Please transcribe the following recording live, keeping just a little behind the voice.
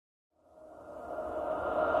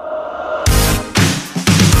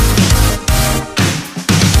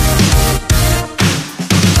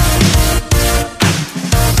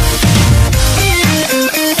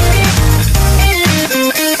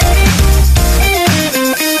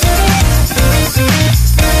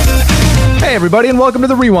everybody, and welcome to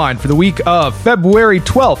the Rewind for the week of February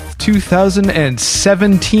 12th,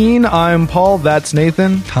 2017. I'm Paul, that's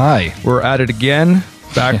Nathan. Hi. We're at it again,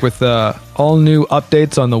 back with all new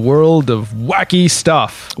updates on the world of wacky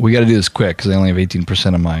stuff. We got to do this quick because I only have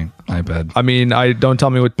 18% of my iPad. I mean, don't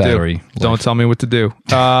tell me what to Battery do. life. Don't tell me what to do.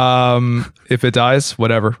 If it dies,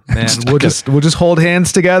 whatever, man. We'll just hold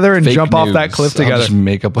hands together and Fake jump news. off that cliff together. I'll just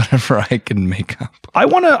make up whatever I can make up. I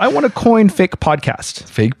want to coin fake podcast.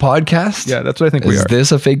 Fake podcast? Yeah, that's what I think we are. Is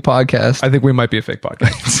this a fake podcast? I think we might be a fake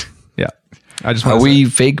podcast. Yeah. I just Are we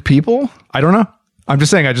fake people? I don't know. I'm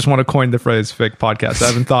just saying, I just want to coin the phrase fake podcast. I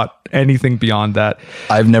haven't thought anything beyond that.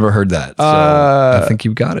 I've never heard that. So I think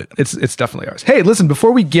you've got it. It's definitely ours. Hey, listen,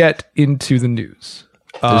 before we get into the news,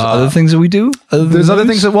 There's other things that we do? There's other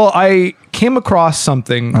things that, well, I came across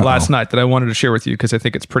something last night that I wanted to share with you because I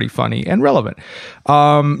think it's pretty funny and relevant.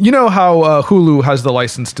 You know how Hulu has the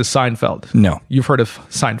license to Seinfeld? No. You've heard of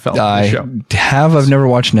Seinfeld, I the show? have. I've never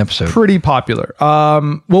watched an episode. Pretty popular.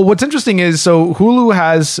 Well, what's interesting is, so Hulu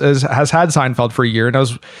has had Seinfeld for a year, and I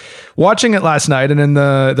was watching it last night, and in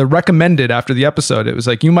the recommended after the episode, it was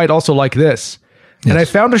like, you might also like this. Yes. And I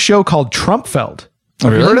found a show called Trumpfeld.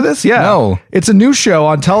 Have you heard of this? Yeah. No. It's a new show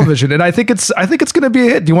on television, and I think it's going to be a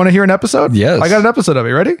hit. Do you want to hear an episode? Yes. I got an episode of it.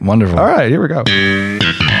 You ready? Wonderful. All right, here we go.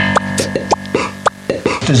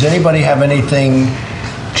 Does anybody have anything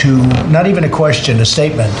to, not even a question, a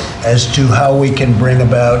statement, as to how we can bring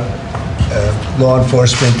about law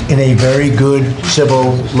enforcement in a very good,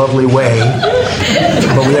 civil, lovely way,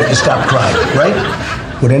 but we have to stop crime, right?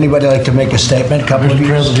 Would anybody like to make a statement? Couple of Mr. you?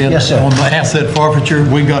 President, Yes, sir. on the asset forfeiture,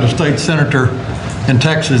 we got a state senator in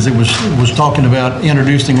Texas that was talking about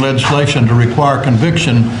introducing legislation to require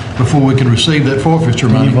conviction before we could receive that forfeiture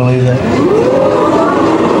Can money. you believe that?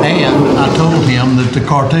 And I told him that the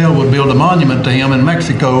cartel would build a monument to him in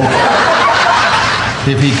Mexico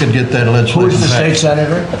if he could get that legislation Who's the state passed.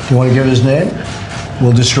 senator? Do you want to give his name?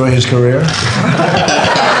 We'll destroy his career.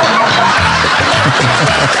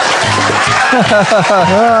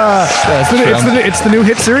 It's the new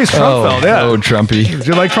hit series, Trumpfeld. Yeah. Oh, Trumpy. Did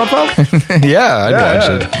you like Trumpfeld? Yeah, I do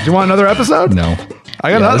actually. Do you want another episode? No. I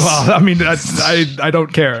got another. Yes. Well, I mean, I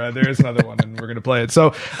don't care. There is another one, and we're going to play it. So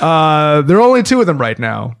there are only two of them right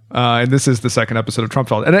now, and this is the second episode of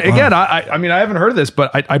Trumpfeld. And again, I mean, I haven't heard of this,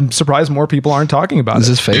 but I'm surprised more people aren't talking about Is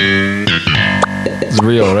it. this fake? It's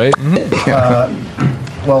real, right?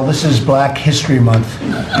 Well, this is Black History Month.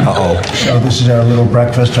 Uh-oh. So this is our little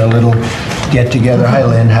breakfast, our little get-together. Hi,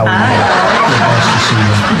 Lynn. How are you? Good, nice to see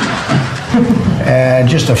you. And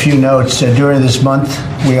just a few notes. During this month,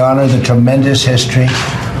 we honor the tremendous history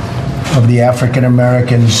of the African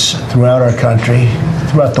Americans throughout our country,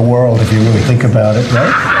 throughout the world, if you really think about it,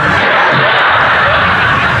 right?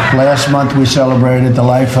 Last month, we celebrated the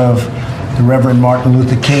life of the Reverend Martin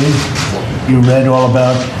Luther King. You read all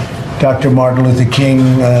about Dr. Martin Luther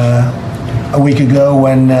King a week ago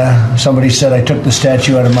when somebody said I took the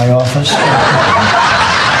statue out of my office.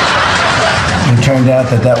 It turned out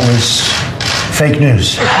that was fake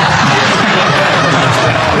news.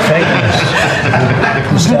 Fake news.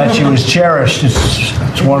 The statue is cherished.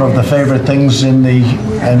 It's one of the favorite things and we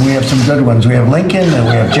have some good ones. We have Lincoln and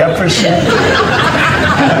we have Jefferson.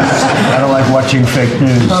 I don't like watching fake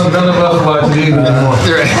news. None of us watch it either anymore.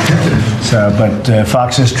 So, but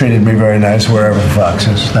Fox has treated me very nice wherever Fox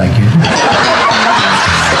is. Thank you.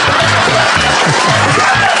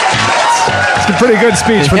 It's a pretty good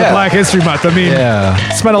speech for the Black History Month. I mean,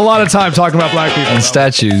 spent a lot of time talking about black people. And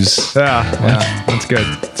statues. Yeah, that's good.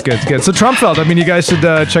 It's good. So Trumpfeld, I mean, you guys should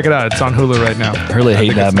check it out. It's on Hulu right now. I really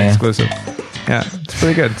hate that, it's man. Exclusive. Yeah, it's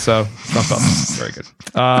pretty good. So Trumpfeld, very good.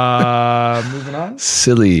 Moving on.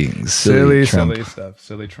 Silly Trump. Silly stuff.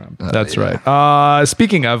 Silly Trump. That's right.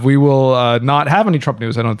 Speaking of, we will not have any Trump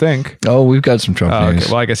news, I don't think. Oh, we've got some Trump news.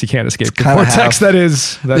 Okay, well, I guess you can't escape the kinda vortex that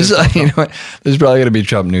is. You know what? There's probably going to be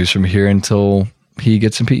Trump news from here until he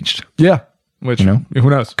gets impeached. Yeah. Which, who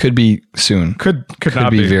knows? Could be soon. Could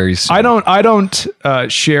not be very soon. I don't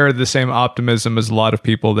share the same optimism as a lot of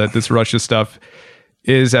people that this Russia stuff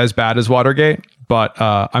is as bad as Watergate, but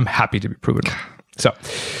I'm happy to be proven wrong. So,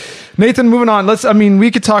 Nathan, moving on.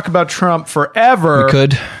 We could talk about Trump forever. We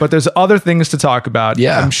could. But there's other things to talk about.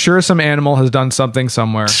 Yeah. I'm sure some animal has done something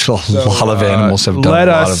somewhere. A lot of animals have done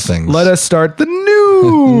a lot of things. Let us start the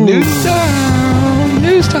news.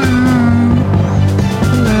 News time.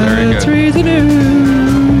 Very Let's good. read the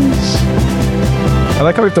news. I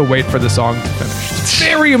like how we have to wait for the song to finish. It's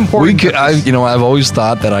very important. I've always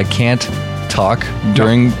thought that I can't talk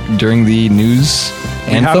during the news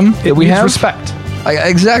anthem that we have. Respect.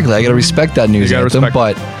 Exactly. I got to respect that news You gotta anthem,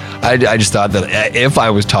 respect but I just thought that if I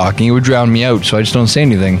was talking, it would drown me out, so I just don't say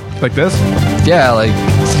anything. Like this? Yeah, like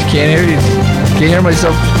can't hear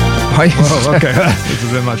myself. Oh, okay. This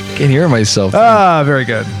is a bit much. Can't hear myself. Very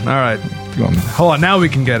good. All right. Hold on. Now we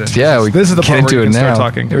can get it. Yeah, this is the part where we can start now.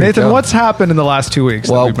 talking. Nathan, what's happened in the last 2 weeks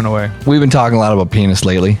that we've been away? We've been talking a lot about penis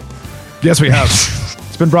lately. Yes, we have.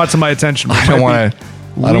 It's been brought to my attention. I don't want to.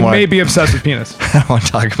 We may be obsessed with penis. I don't want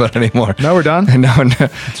to talk about it anymore. No, we're done? No.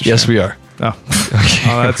 Yes, we are. Oh. Okay.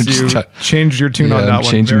 That's you changed your tune on that I'm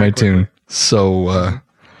one. changing my quickly. tune. So,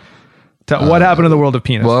 what happened in the world of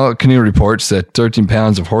penis? well, Canadian reports that 13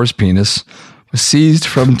 pounds of horse penis was seized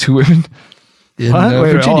from 2 women in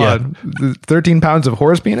Virginia. Hold on. 13 pounds of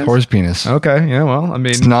horse penis? Horse penis. Okay, yeah, well, I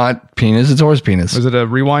mean... It's not penis, it's horse penis. Was it a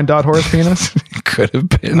rewind.horse penis? Could have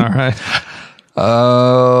been. All right.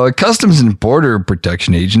 Customs and Border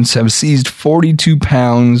Protection agents have seized 42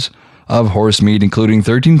 pounds of horse meat, including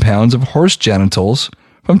 13 pounds of horse genitals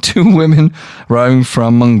from 2 women arriving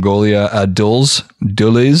from Mongolia at Dulles,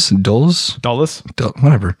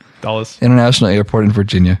 whatever. Dulles. International Airport in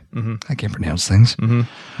Virginia. I can't pronounce things. The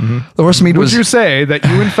horse meat Would was... you say that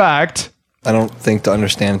you, in fact... I don't think to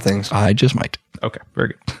understand things. I just might. Okay, very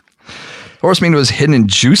good. Horse meat was hidden in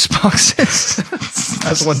juice boxes.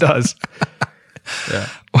 That's what does. Yeah.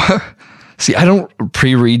 See, I don't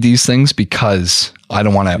pre-read these things because I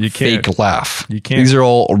don't want to fake laugh. You can't. These are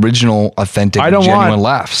all original, authentic, genuine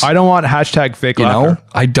laughs. I don't want hashtag fake laughter.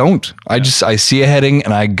 I don't. I see a heading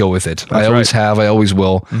and I go with it. I always have. I always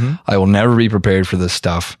will. I will never be prepared for this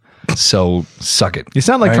stuff. So suck it. You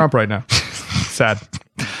sound like Trump right now. Sad.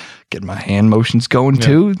 Get my hand motions going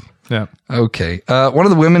too. Yeah. Okay. One of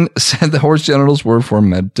the women said the horse genitals were for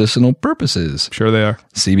medicinal purposes. Sure they are.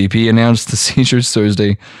 CBP announced the seizures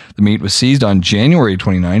Thursday. The meat was seized on January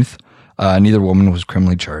 29th. Neither woman was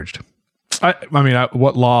criminally charged. I mean,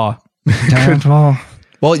 what law?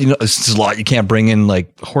 Well, it's just a lot. You can't bring in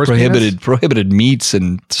like horse prohibited meats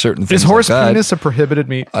and certain things. Is horse like that. penis a prohibited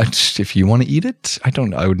meat? If you want to eat it,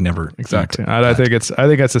 I would never. Exactly. I think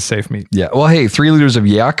that's a safe meat. Yeah. Well, hey, 3 liters of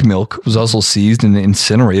yak milk was also seized and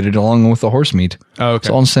incinerated along with the horse meat. Oh, okay. It's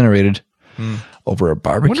all incinerated over a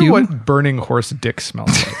barbecue. I wonder what burning horse dick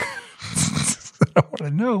smells like. I don't want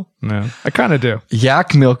to know. No, I kind of do.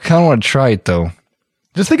 Yak milk. Kind of want to try it though.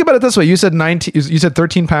 Just think about it this way. You said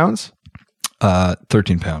 13 pounds?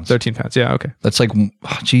 13 pounds. 13 pounds. Yeah. Okay. That's like,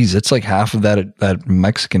 it's like half of that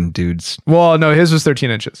Mexican dude's. Well, no, his was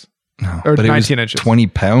 13 inches. No, or but 19 inches. 20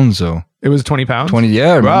 pounds though. It was 20 pounds? 20,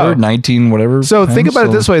 yeah. Remember? 19, whatever. So think about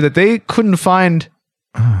it this way, that they couldn't find,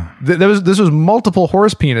 this was multiple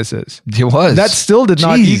horse penises. It was. That still did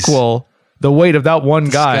not equal the weight of that one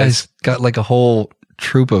guy. This guy's got like a whole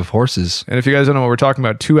troop of horses. And if you guys don't know what we're talking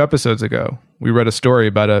about, 2 episodes ago, we read a story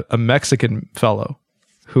about a Mexican fellow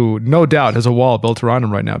who no doubt has a wall built around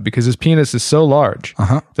him right now because his penis is so large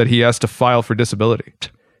that he has to file for disability.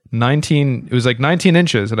 It was like 19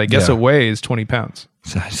 inches, and I guess it weighs 20 pounds.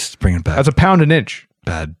 So just bring it back. That's a pound an inch.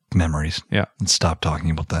 Bad memories. Yeah. And stop talking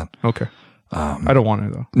about that. Okay. I don't want to,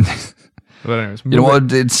 though. But anyways. You know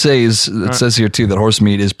what it says? It says here, too, that horse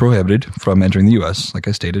meat is prohibited from entering the U.S., like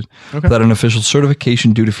I stated, without an official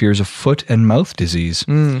certification due to fears of foot and mouth disease.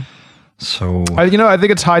 So I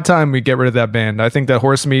think it's high time we get rid of that ban. I think that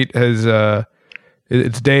horse meat has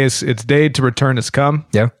its day to return has come.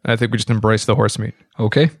 Yeah. I think we just embrace the horse meat.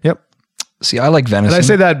 Okay. Yep. See, I like venison. And I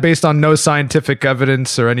say that based on no scientific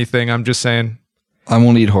evidence or anything. I'm just saying. I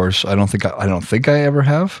won't eat horse. I don't think I ever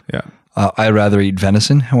have. Yeah. I'd rather eat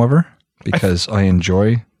venison, however, because I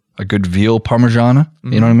enjoy a good veal parmigiana.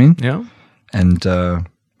 You know what I mean? Yeah. And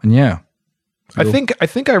yeah. I think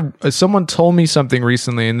someone told me something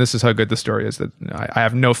recently, and this is how good the story is, that I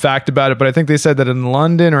have no fact about it, but I think they said that in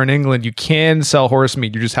London or in England, you can sell horse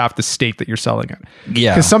meat. You just have to state that you're selling it.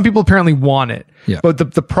 Yeah. Because some people apparently want it. Yeah. But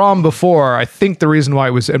the problem before, I think the reason why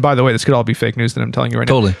it was, and by the way, this could all be fake news that I'm telling you right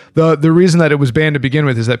Totally. now. The reason that it was banned to begin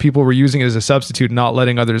with is that people were using it as a substitute, not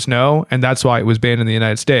letting others know, and that's why it was banned in the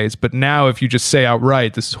United States. But now if you just say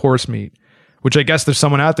outright, this is horse meat, which I guess there's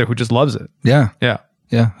someone out there who just loves it. Yeah. Yeah.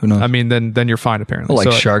 Yeah, who knows? I mean, then you're fine apparently.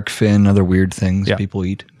 Like shark fin, other weird things people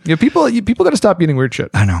eat. Yeah, people got to stop eating weird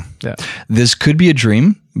shit. I know. Yeah. This could be a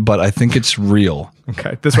dream, but I think it's real.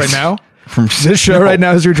 Okay. This right now? From this show right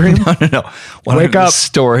now is your dream? No. Wake up.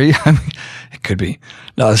 Story. I mean, it could be.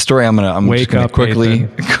 No, the story I'm Wake just gonna up quickly.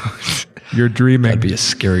 You're dreaming. That'd be a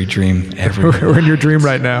scary dream everywhere. We're in your dream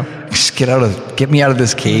right now. Just get me out of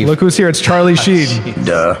this cave. Look who's here. It's Charlie Sheen.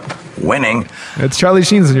 Duh. Winning. It's Charlie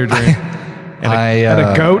Sheen's in your dream. And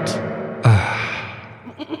a goat.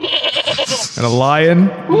 And a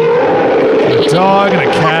lion. And a dog and a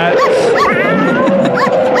cat.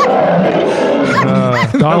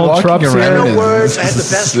 Donald walking Trump's around here. in his- No words. I had the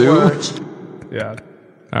best Zoo? words. Yeah.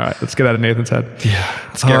 All right, let's get out of Nathan's head.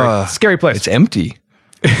 Yeah. Scary. Scary place. It's empty.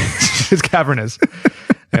 It's cavernous.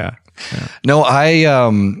 Yeah. No,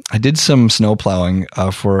 I did some snow plowing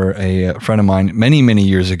for a friend of mine many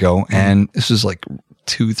years ago, and this was like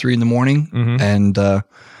 2-3 in the morning, and I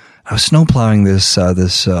was snow plowing this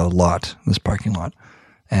parking lot,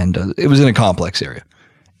 and it was in a complex area,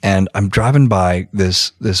 and I'm driving by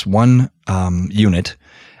this one unit,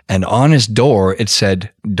 and on his door it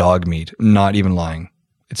said dog meat. Not even lying.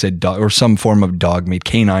 It said dog or some form of dog meat,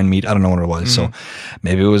 canine meat. I don't know what it was. So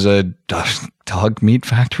maybe it was a dog meat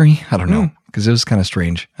factory. I don't know, because it was kind of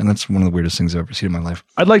strange. And that's one of the weirdest things I've ever seen in my life.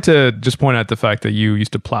 I'd like to just point out the fact that you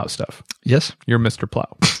used to plow stuff. Yes. You're Mr. Plow.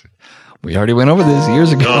 We already went over this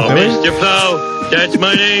years ago. Oh, Mr. Plow, that's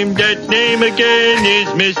my name. That name again is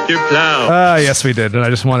Mr. Plow. Yes, we did. And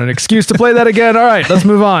I just want an excuse to play that again. All right, let's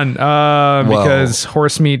move on. Because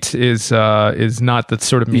horse meat is not the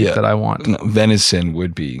sort of meat that I want. No, venison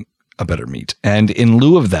would be a better meat. And in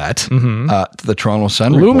lieu of that, the Toronto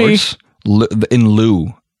Sun reports... In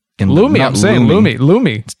lieu. Lumi, I'm saying Lumi.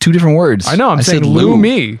 Lumi. It's two different words. I know, I'm saying Lou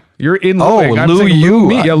me. You're in Lumi. I'm Lou saying you. Lou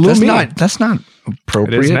me. Yeah, Lou me. That's not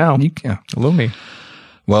appropriate. It is now. Yeah. Lou me.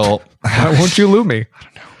 Well, Why won't you Lou me?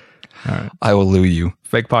 I will loo you.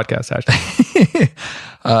 Fake podcast hashtag.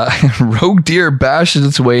 Rogue deer bashes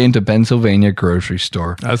its way into Pennsylvania grocery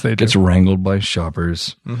store. As they do. Gets wrangled by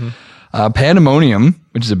shoppers. Pandemonium,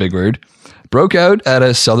 which is a big word, broke out at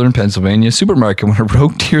a southern Pennsylvania supermarket when a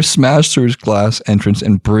rogue deer smashed through its glass entrance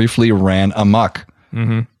and briefly ran amok.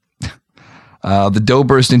 The doe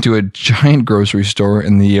burst into a giant grocery store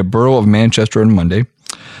in the borough of Manchester on Monday.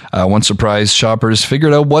 Once surprised, shoppers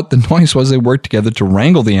figured out what the noise was. They worked together to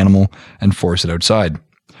wrangle the animal and force it outside.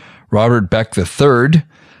 Robert Beck III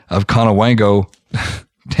of Conewango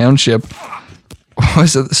Township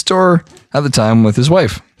was at the store at the time with his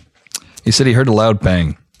wife. He said he heard a loud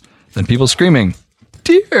bang, then people screaming,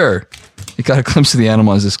 "Deer!" He got a glimpse of the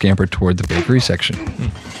animal as it scampered toward the bakery section.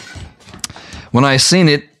 When I seen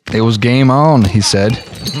it, it was game on, he said.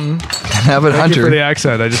 Avid Thank you for the hunter,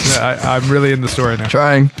 accent. I'm really in the story now.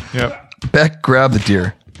 trying. Yep. Beck grabbed the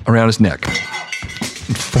deer around his neck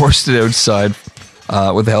and forced it outside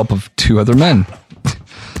with the help of two other men.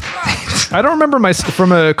 I don't remember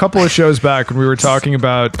from a couple of shows back when we were talking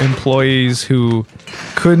about employees who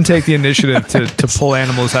couldn't take the initiative to pull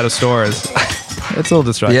animals out of stores. It's a little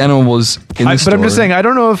distracting. The animal was in the store. But I'm just saying, I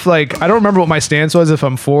don't know if I don't remember what my stance was, if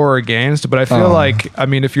I'm for or against, but I feel like, I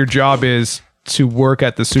mean, if your job is to work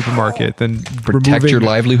at the supermarket, then protect your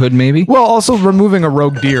livelihood, maybe? Well, also removing a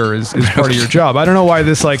rogue deer is part of your job. I don't know why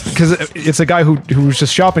this, because it's a guy who was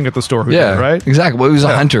just shopping at the store who did it, right? Exactly. Well, he was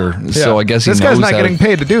a hunter, so I guess he this knows guy's not getting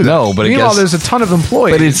paid to do that. No, but meanwhile, I guess, there's a ton of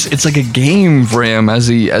employees. But it's like a game for him, as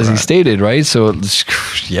he stated, right? So,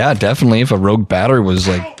 yeah, definitely. If a rogue battery was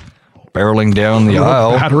like barreling down the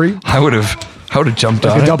aisle, I would have jumped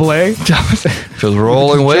on a it. double A? Just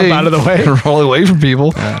rolling away. Jump out of the way. Rolling away from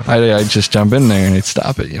people. Yeah. I'd just jump in there and I'd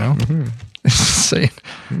stop it, you know?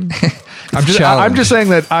 I'm just saying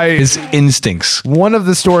that his instincts. One of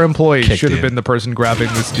the store employees should have in. been the person grabbing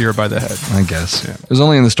this deer by the head. I guess. Yeah. It was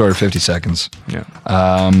only in the store 50 seconds. Yeah.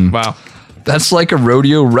 Wow. That's like a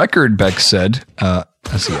rodeo record, Beck said,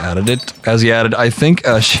 as he added, I think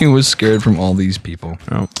she was scared from all these people.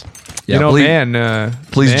 Oh. Yeah,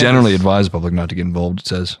 please man generally advise the public not to get involved, it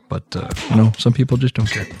says. But, some people just don't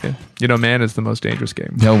care. Yeah. Man is the most dangerous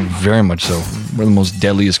game. No, very much so. We're the most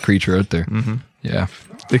deadliest creature out there. Mm-hmm. Yeah.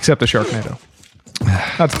 Except the Sharknado.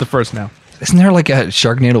 That's the first now. Isn't there like a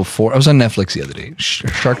Sharknado 4? I was on Netflix the other day.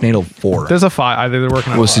 Sharknado 4. There's a 5. They're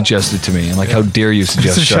working on it. Was suggested to me. And how dare you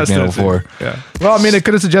suggest Sharknado 4? Yeah. Well, I mean, it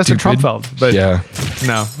could have suggested Trumpfeld, but yeah.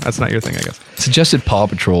 No, that's not your thing, I guess. Suggested Paw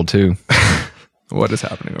Patrol, too. What is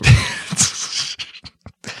happening over there?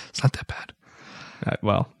 It's not that bad.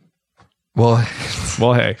 Well,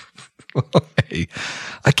 hey. Hey.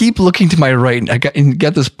 I keep looking to my right and I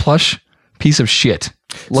got this plush piece of shit.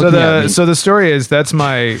 So the story is that's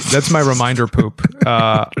my reminder poop.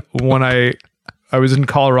 When I was in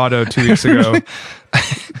Colorado 2 weeks ago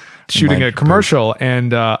shooting a commercial,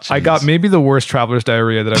 and I got maybe the worst traveler's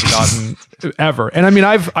diarrhea that I've gotten ever. And I mean,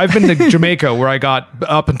 I've been to Jamaica where I got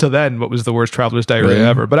up until then what was the worst traveler's diarrhea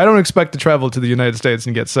ever. But I don't expect to travel to the United States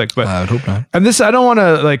and get sick. But I would hope not. And I don't want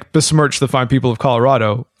to besmirch the fine people of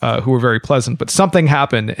Colorado who were very pleasant, but something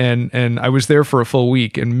happened, and I was there for a full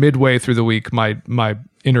week. And midway through the week, my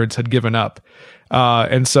innards had given up.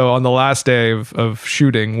 And so on the last day of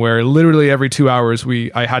shooting, where literally every 2 hours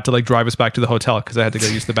I had to like drive us back to the hotel because I had to go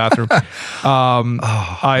use the bathroom.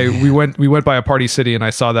 We went by a party city and I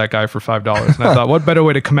saw that guy for $5, and I thought, what better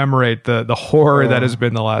way to commemorate the horror that has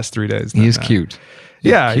been the last 3 days? He's cute.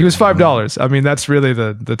 Yeah, he was $5. I mean, that's really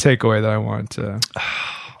the takeaway that I want.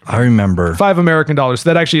 I remember $5 American. So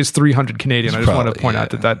that actually is 300 Canadian. I just want to point out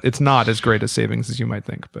that it's not as great a savings as you might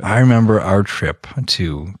think. But I remember our trip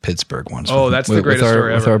to Pittsburgh once. Oh, that's the greatest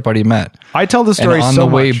story with ever. our buddy Matt. I tell the story and on so the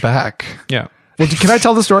way much. back. Yeah. Well, can I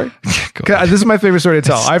tell the story? This is my favorite story to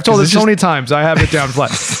tell. I've told it so many times. I have it down flat.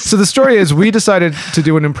 So the story is we decided to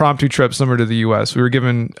do an impromptu trip similar to the U.S. We were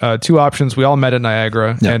given 2 options. We all met at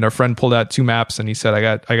Niagara, and our friend pulled out 2 maps, and he said, I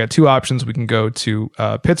got 2 options. We can go to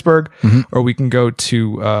Pittsburgh, or we can go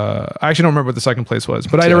to, I actually don't remember what the second place was,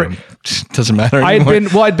 but doesn't matter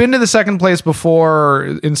anymore. I'd been to the second place before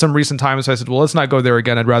in some recent times, so I said, well, let's not go there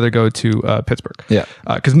again. I'd rather go to Pittsburgh. Yeah.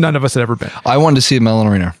 Because none of us had ever been. I wanted to see Mellon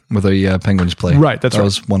Arena where the Penguins play. Right, that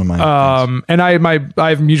was one of my things. And I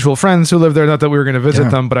have mutual friends who live there. Not that we were going to visit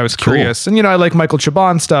them, but I was curious. And I like Michael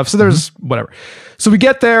Chabon stuff. So there's whatever. So we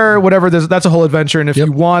get there, whatever. That's a whole adventure. And if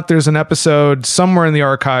you want, there's an episode somewhere in the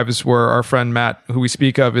archives where our friend Matt, who we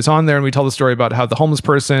speak of, is on there, and we tell the story about how the homeless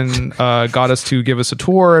person got us to give us a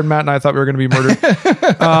tour, and Matt and I thought we were going to be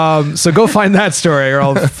murdered. So go find that story, or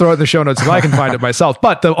I'll throw it in the show notes if I can find it myself.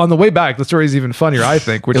 But on the way back, the story is even funnier, I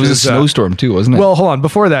think. Which it was a snowstorm too, wasn't it? Well, hold on.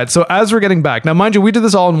 Before that, so as we're getting back, now mind you, we did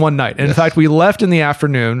this all in one night. And in fact, we left in the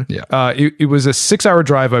afternoon. Yeah. It was a 6-hour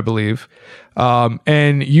drive, I believe.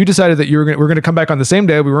 And you decided that we're going to come back on the same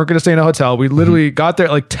day. We weren't going to stay in a hotel. We literally got there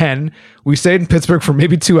at like 10. We stayed in Pittsburgh for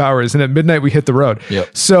maybe 2 hours, and at midnight we hit the road.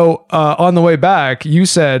 Yep. So on the way back, you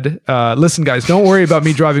said, listen, guys, don't worry about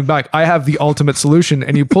me driving back. I have the ultimate solution.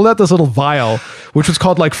 And you pulled out this little vial, which was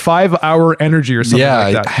called like 5-hour energy or something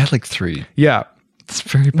like that. I had like 3. Yeah. It's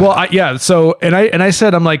very bad. Well, so, and I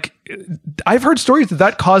said, I'm like, I've heard stories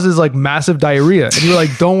that causes like massive diarrhea. And you're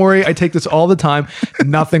like, don't worry, I take this all the time.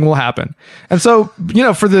 Nothing will happen. And so,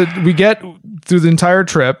 we get through the entire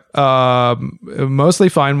trip, mostly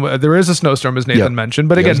fine. There is a snowstorm, as Nathan mentioned.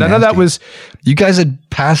 But again, none of that was... You guys had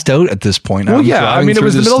passed out at this point. Well, yeah. I mean, it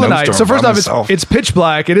was the middle of the night. So first off, it's pitch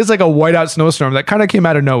black. It is like a whiteout snowstorm that kind of came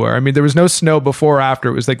out of nowhere. I mean, there was no snow before or after.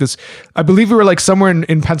 It was like this... I believe we were like somewhere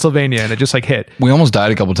in Pennsylvania, and it just like hit. We almost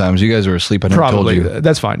died a couple times. You guys were asleep. I never Probably. told you.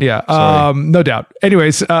 That's fine. Yeah. No doubt.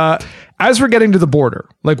 Anyways, as we're getting to the border,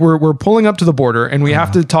 like we're pulling up to the border, and we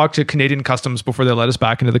have to talk to Canadian customs before they let us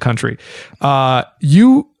back into the country.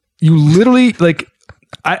 You literally, like,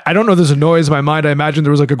 I don't know, there's a noise in my mind. I imagine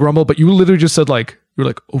there was like a grumble, but you literally just said like, you're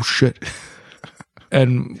like, oh shit.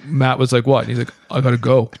 And Matt was like, what? And he's like, I gotta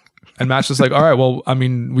go. And Matt's just like, all right, well, I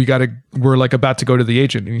mean, we're like about to go to the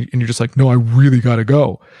agent. And you're just like, no, I really gotta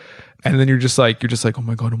go. And then you're just like, oh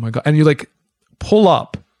my God. And you like pull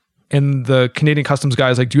up, and the Canadian customs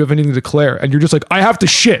guy is like, do you have anything to declare? And you're just like, I have to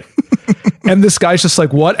shit. And this guy's just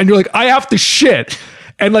like, what? And you're like, I have to shit.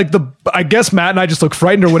 And like I guess Matt and I just look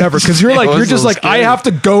frightened or whatever. Cause you're like, you're just like, scary. I have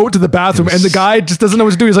to go to the bathroom. And the guy just doesn't know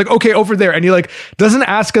what to do. He's like, okay, over there. And he like, doesn't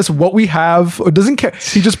ask us what we have or doesn't care.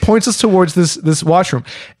 He just points us towards this washroom.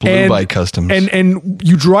 Blue by customs. And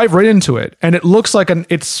you drive right into it. And it looks like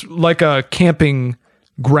it's like a camping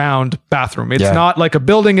ground bathroom. It's not like a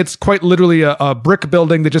building. It's quite literally a brick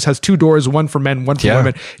building that just has 2 doors, one for men, one for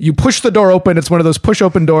women. You push the door open. It's one of those push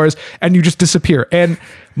open doors, and you just disappear. And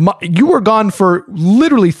you were gone for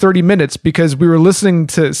literally 30 minutes because we were listening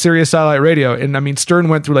to Sirius Satellite Radio. And I mean, Stern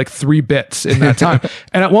went through like 3 bits in that time.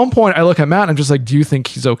 And at one point I look at Matt and I'm just like, do you think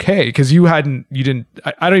he's okay? Because I don't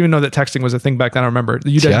even know that texting was a thing back then. I remember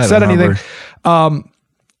you didn't said anything. And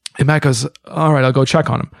Matt goes, all right, I'll go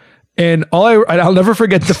check on him. And I'll never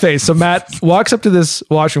forget the face. So Matt walks up to this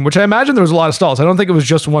washroom, which I imagine there was a lot of stalls. I don't think it was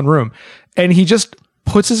just one room. And he just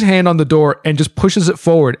puts his hand on the door and just pushes it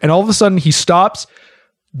forward. And all of a sudden he stops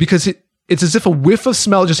because it's as if a whiff of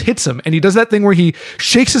smell just hits him. And he does that thing where he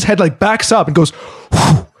shakes his head, like backs up and goes,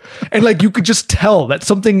 whew. And like you could just tell that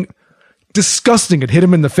something disgusting had hit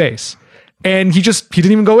him in the face. And he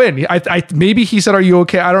didn't even go in. Maybe he said, "Are you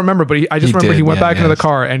okay?" I don't remember, but I just remember he went back into the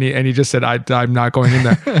car and he just said, "I'm not going in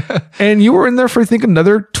there." And you were in there for I think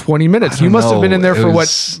another 20 minutes. You must have been in there for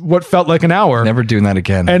what felt like an hour. Never doing that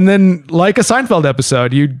again. And then, like a Seinfeld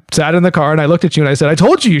episode, you sat in the car and I looked at you and I said, "I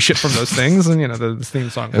told you shit from those things." And the theme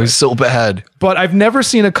song. It was so bad. But I've never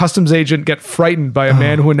seen a customs agent get frightened by a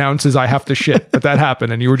man who announces, "I have to shit." But that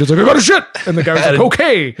happened, and you were just like, "I got to shit," and the guy was like,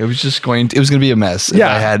 "Okay." It was going to be a mess if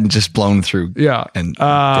I hadn't just blown through through. Yeah. And did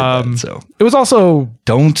that, so it was also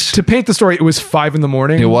don't to paint the story. It was 5 a.m.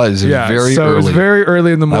 It was very so early. It was very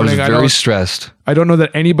early in the I morning. was very stressed. I don't know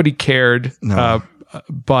that anybody cared. No.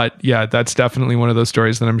 But yeah, that's definitely one of those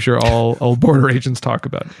stories that I'm sure all border agents talk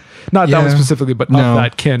about. Not that one specifically, but of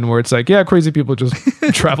that kin where it's like, yeah, crazy people just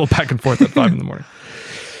travel back and forth at 5 a.m.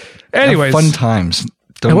 Anyways, fun times.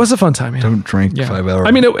 It was a fun time. Yeah. Don't drink 5 hours.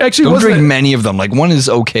 I mean, it actually don't wasn't drink many of them. Like one is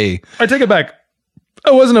okay. I take it back.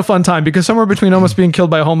 It wasn't a fun time because somewhere between almost being killed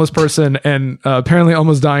by a homeless person and apparently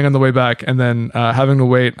almost dying on the way back, and then having to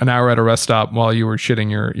wait an hour at a rest stop while you were shitting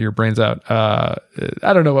your brains out. I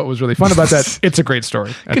don't know what was really fun about that. It's a great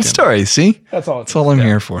story. Good story. See, that's all. That's all I'm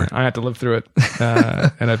here for. I had to live through it,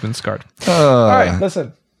 and I've been scarred. All right,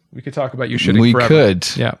 listen. We could talk about you shitting forever. We could.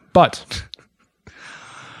 Yeah, but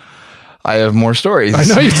I have more stories. I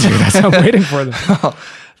know you do. That's why I'm waiting for them.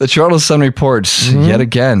 The Toronto Sun reports yet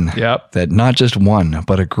again that not just one,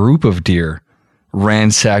 but a group of deer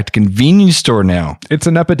ransacked convenience store now. It's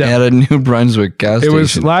an epidemic. At a New Brunswick gas station. It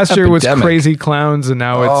was last year was crazy clowns, and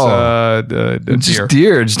now it's it's deer. Just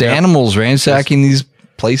deer. It's animals ransacking these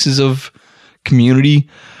places of community.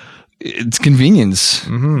 It's convenience.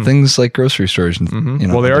 Things like grocery stores.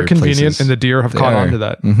 And, well, they are convenient, places. And the deer have caught on to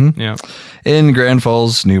that. Yeah. In Grand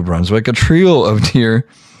Falls, New Brunswick, a trio of deer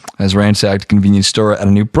has ransacked a convenience store at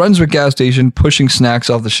a New Brunswick gas station, pushing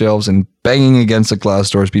snacks off the shelves and banging against the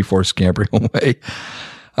glass doors before scampering away.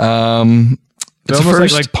 They're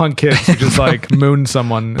almost like punk kids who just like moon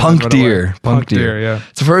someone. Punk deer. Yeah.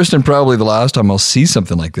 It's the first and probably the last time I'll see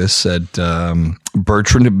something like this, said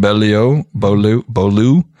Bertrand Beaulieu,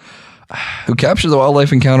 who captured the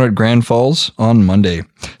wildlife encounter at Grand Falls on Monday.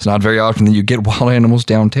 It's not very often that you get wild animals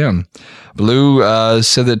downtown. Blue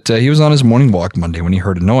said that he was on his morning walk Monday when he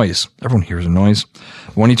heard a noise. Everyone hears a noise.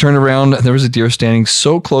 When he turned around, there was a deer standing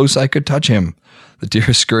so close I could touch him. The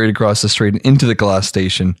deer scurried across the street into the gas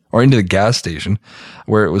station,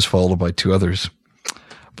 where it was followed by 2 others.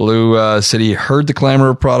 Blue said he heard the clamor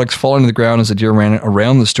of products falling to the ground as the deer ran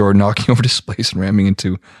around the store, knocking over displays and ramming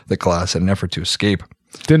into the glass in an effort to escape.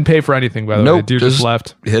 Didn't pay for anything, by the way. Deer just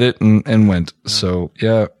left. Hit it and went. Yeah. So,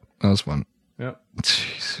 yeah, that was fun. Yeah.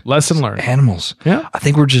 Jeez. Lesson learned. Animals. Yeah. I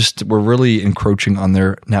think we're really encroaching on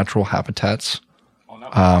their natural habitats. Oh,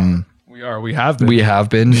 no. We have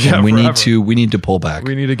been. Yeah, and we need to pull back.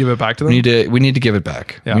 We need to give it back to them. We need to give it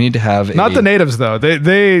back. Yeah. We need to have not the natives though.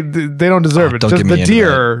 They don't deserve it. Don't just get me the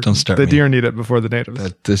deer. Don't start. The deer need it before the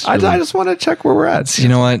natives. I just want to check where we're at. You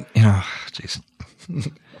know what? Jeez.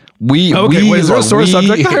 Is there a sore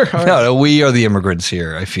subject there? No, we are the immigrants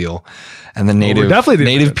here, I feel. And the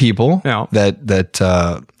native people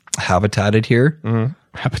that habitated here. Mm-hmm.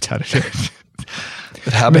 Habitated here.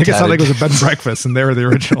 Make it sound like it was a bed and breakfast and they were the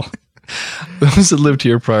original. Those that lived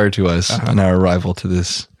here prior to us on our arrival to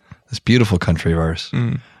this beautiful country of ours.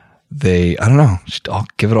 I don't know, I'll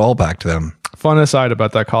give it all back to them. Fun aside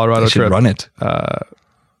about that Colorado trip. Run it.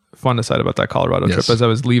 Fun aside about that Colorado trip. As I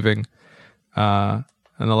was leaving,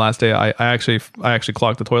 and the last day, I actually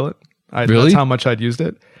clogged the toilet. Really? That's how much I'd used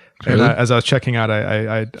it. Really? And as I was checking out,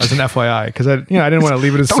 I as an FYI, because I didn't want to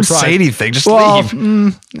leave it as a Don't surprise. say anything, just leave.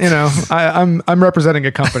 I'm representing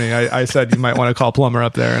a company. I said you might want to call a plumber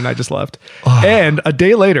up there, and I just left. And a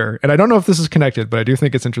day later, and I don't know if this is connected, but I do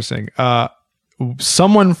think it's interesting.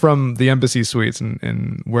 Someone from the embassy suites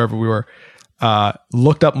in wherever we were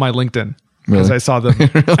looked up my LinkedIn. Because I saw them.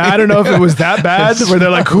 Really? I don't know if it was that bad where they're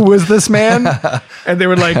like, who is this man? And they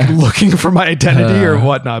were like looking for my identity or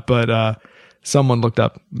whatnot. But someone looked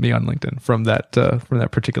up me on LinkedIn from that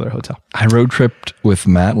particular hotel. I road tripped with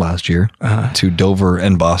Matt last year to Dover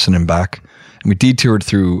and Boston and back. And we detoured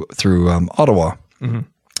through Ottawa. Mm-hmm.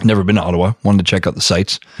 Never been to Ottawa. Wanted to check out the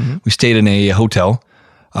sights. Mm-hmm. We stayed in a hotel.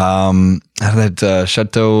 That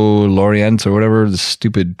Chateau Lorient or whatever, the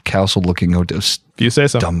stupid castle-looking hotel. You say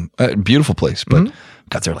so. Dumb, beautiful place, but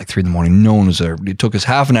got there like 3 a.m. No one was there. It took us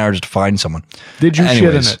half an hour just to find someone. Did you shit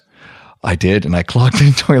in it? I did, and I clogged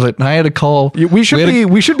the toilet, and I had to call. We should be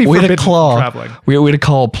forbidden traveling. We had to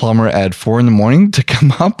call a plumber at 4 a.m. to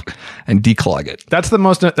come up and declog it.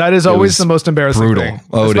 That is always the most embarrassing thing.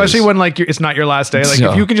 Oh, especially when it's not your last day. Like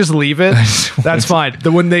if you can just leave it, that's fine.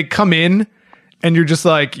 When they come in. And you're just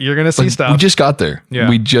like, you're going to see stuff. We just got there. Yeah.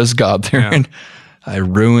 We just got there. Yeah. And I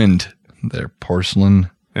ruined their porcelain.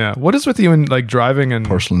 Yeah. What is with you in like driving and...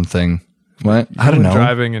 Porcelain thing. What? I don't know.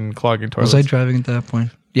 Driving and clogging toilets. Was I driving at that point?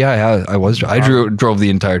 Yeah, I was. I drove the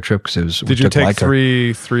entire trip because it was... Did you take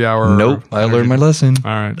 3 hour... Nope. I learned my lesson. All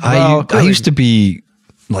right. I used to be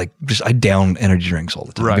like, I down energy drinks all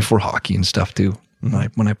the time. Right. Before hockey and stuff too.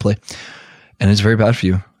 When I play. And it's very bad for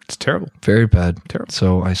you. It's terrible. Very bad. Terrible.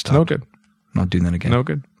 So I stopped. No good. Not doing that again. No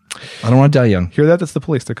good. I don't want to die young. Hear that? That's the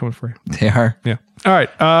police. They're coming for you. They are. Yeah. All right.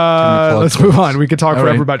 Let's move on. We could talk All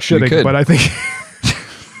forever right. about We shitting, could. but I think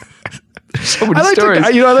So many I like stories.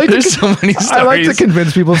 to, There's so many stories. I like to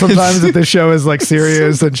convince people sometimes that this show is like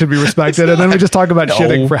serious and should be respected, and then we just talk about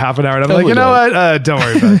shitting for half an hour, and I'm No, like, we you know what? Don't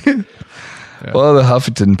worry about it. Well, the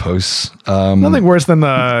Huffington Post. Nothing worse than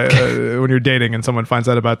the when you're dating and someone finds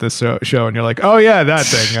out about this show, and you're like, oh yeah, that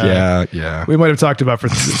thing. Yeah. We might have talked about for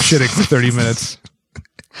shitting for 30 minutes.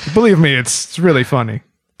 Believe me, it's really funny.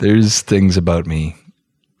 There's things about me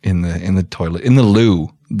in the toilet, in the loo,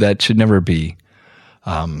 that should never be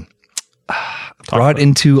brought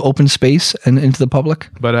into open space and into the public,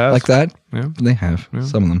 But it has. like that. Yeah. They have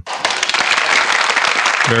some of them.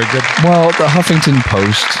 Very good. Well, the Huffington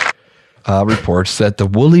Post reports that the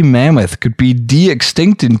woolly mammoth could be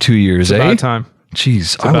de-extinct in 2 years. About time.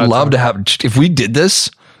 Jeez, I would about love time. to have. If we did this,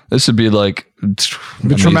 this would be like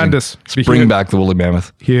amazing. tremendous. Be Bring huge. back the woolly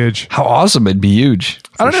mammoth. Huge. How awesome! It'd be huge.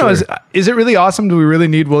 I don't for know. sure. Is it really awesome? Do we really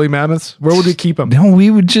need woolly mammoths? Where would we keep them? No,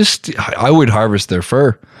 we would just. I would harvest their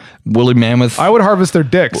fur. Woolly mammoth. I would harvest their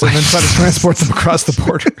dicks and then try to transport them across the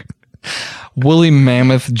border. Woolly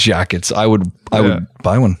mammoth jackets. I would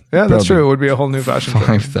buy one. Yeah, that's Probably true. It would be a whole new fashion.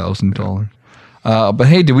 trend. $5,000. But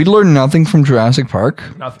hey, did we learn nothing from Jurassic Park?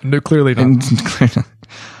 Nothing. No, clearly not. And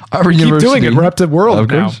Harvard Keep University. doing it. We're up to world Of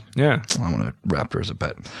now. course. Yeah. I want a raptor as a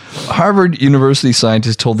pet. Harvard University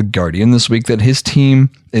scientist told The Guardian this week that his team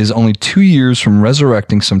is only 2 years from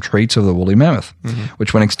resurrecting some traits of the woolly mammoth,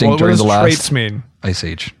 which went extinct What during does the last traits mean? ice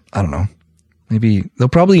age. I don't know. Maybe they'll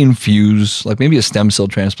probably infuse like maybe a stem cell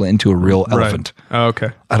transplant into a real elephant. Right. Oh, okay.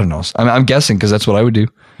 I don't know. I'm guessing because that's what I would do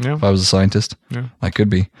Yeah. if I was a scientist. Yeah. I could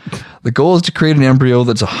be. The goal is to create an embryo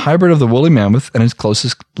that's a hybrid of the woolly mammoth and its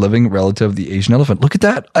closest living relative, the Asian elephant. Look at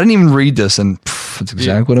that. I didn't even read this, and that's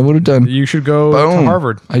exactly what I would have done. You should go Boom. to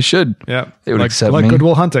Harvard. I should. Yeah. They would like, accept like me.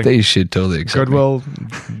 Goodwill Hunting. They should totally accept me. Goodwill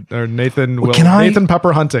or Nathan can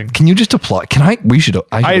Pepper Hunting. Can you just apply? Can I? I should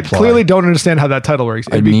I apply. clearly don't understand how that title works.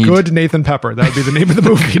 It'd be need- Good Nathan Pepper. That would be the name of the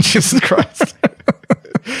movie. Jesus Christ.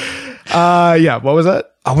 Yeah. What was that?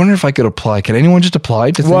 I wonder if I could apply. Can anyone just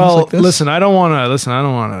apply to things Well, like this? listen. I don't want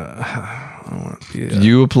to.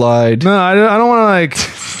 You applied. No, I don't want to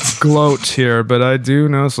like gloat here, but I do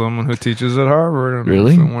know someone who teaches at Harvard. And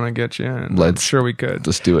Really? if I want to get you in. I'm Let's- sure we could.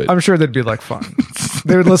 Let's do it. I'm sure they'd be like fun.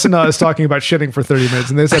 They would listen to us talking about shitting for 30 minutes,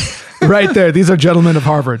 and they said, "Right there, these are gentlemen of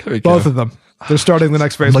Harvard. we Both go. of them. They're starting the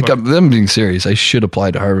next Facebook." Like I'm being serious. I should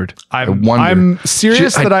apply to Harvard. I wonder. I'm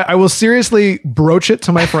serious Should- that I will seriously broach it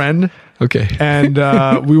to my friend, Okay. and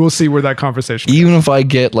we will see where that conversation. Even if I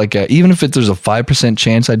get like even if there's a 5%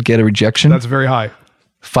 chance I'd get a rejection, That's very high.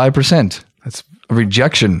 5%. That's A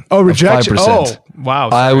rejection. oh of rejection. 5%. Oh wow.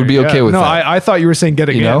 I would be Sorry. okay Yeah. with no, that. I thought you were saying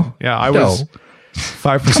getting You in. know? Yeah, I No. was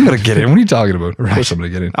 5%. I'm gonna get in. What are you talking about? Of course I'm gonna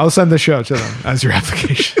get in. I'll send the show to them as your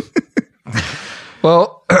application.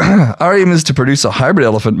 Well, our aim is to produce a hybrid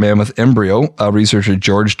elephant mammoth embryo. Researcher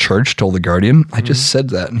George Church told The Guardian. I just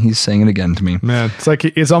said that, and he's saying it again to me. Man,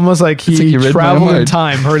 it's almost like he like he read my traveled in mind.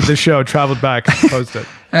 time, heard the show, traveled back, and posted.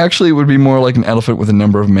 Actually, it would be more like an elephant with a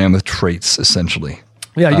number of mammoth traits, essentially.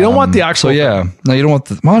 Yeah, you don't want the actual. So yeah, no, you don't want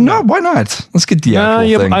the. Well, no, why not? Let's get the No,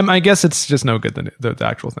 actual thing. I guess it's just no good the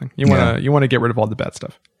actual thing. You want to get rid of all the bad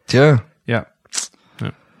stuff. Yeah, Yeah,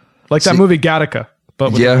 like that movie Gattaca,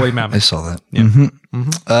 but with a woolly I mammoth. saw that. Yeah.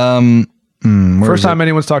 Where First is time it?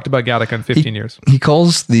 anyone's talked about Gattaca in 15 years. He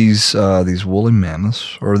calls these woolly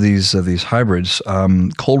mammoths or these hybrids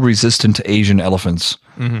cold resistant to Asian elephants.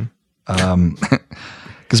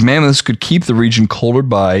 Because mammoths could keep the region colder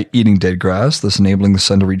by eating dead grass, thus enabling the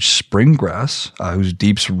sun to reach spring grass, whose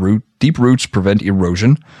deep roots prevent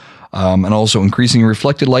erosion, and also increasing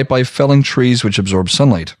reflected light by felling trees which absorb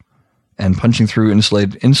sunlight and punching through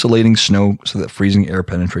insulating snow so that freezing air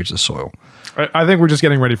penetrates the soil. I think we're just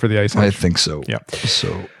getting ready for the ice age. I think so. Yeah.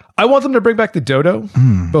 So I want them to bring back the dodo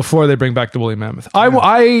before they bring back the woolly mammoth.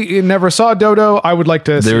 I never saw dodo. I would like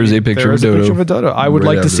to. There's see, a picture there is of a dodo. picture of a dodo. I would Right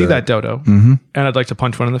like to after see that. that dodo, and I'd like to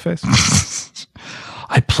punch one in the face.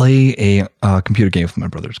 I play a computer game with my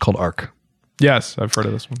brother. It's called Ark. Yes, I've heard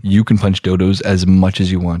of this one. You can punch dodos as much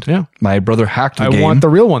as you want. Yeah. My brother hacked the I game. want the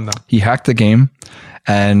real one though. He hacked the game,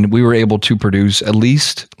 and we were able to produce at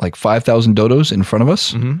least like 5,000 dodos in front of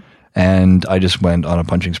us. And I just went on a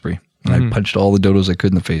punching spree. And I punched all the dodos I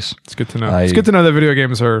could in the face. It's good to know. It's good to know that video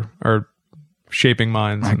games are shaping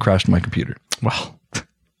minds. I crashed my computer Well,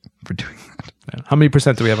 for doing that. yeah. How many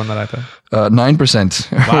percent do we have on that iPad?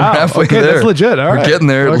 9%. Wow, We're halfway okay, there. that's legit. All We're right. getting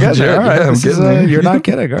there. We're getting Legit. there. All right. Yeah, I'm This is, getting there. You're not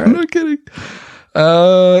kidding. All I'm right. not kidding.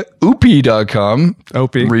 Oopie.com.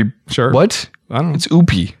 Opie. Sure. What? I don't know. It's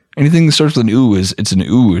Oopie. Anything that starts with an ooh it's an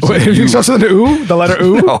ooh. It's Wait, an you ooh. starts with an ooh? The letter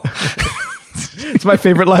ooh? No. It's my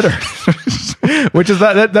favorite letter. Which is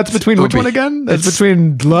that's between which Oopie. one again? That's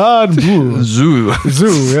between la and blue. Zoo.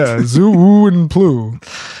 Zoo, yeah. Zoo, ooh, and plu.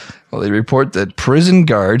 Well, they report that prison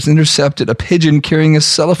guards intercepted a pigeon carrying a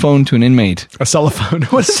cellophone to an inmate. A cellophone.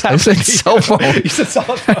 What is that? I said cell phone. You said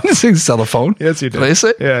cellophone. I didn't say cellophone. Yes, you did. Did I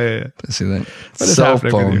say? Yeah. I see that. What is Cell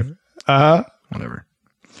happening with phone. you? Uh-huh. Whatever.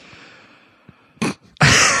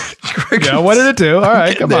 Yeah, what did it do? All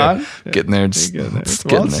right, come on. Getting there. It's Getting there. it's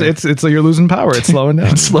Well, getting there. it's you're losing power. It's slowing down.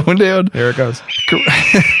 It's slowing down. Here it goes.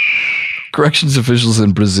 Corrections officials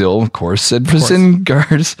in Brazil, of course, said prison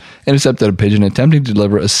guards intercepted a pigeon attempting to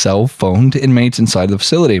deliver a cell phone to inmates inside the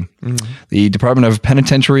facility. The Department of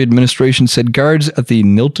Penitentiary Administration said guards at the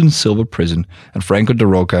Nilton Silva prison and Franco de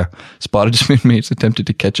Roca spotted some inmates attempted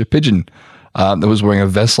to catch a pigeon that was wearing a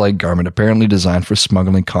vest-like garment apparently designed for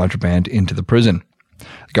smuggling contraband into the prison.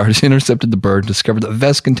 The guards intercepted the bird and discovered the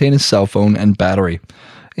vest contained a cell phone and battery.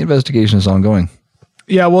 The investigation is ongoing.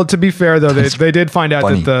 Yeah, well, to be fair, though, they did find out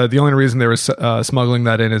funny. that the only reason they were smuggling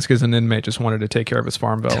that in is because an inmate just wanted to take care of his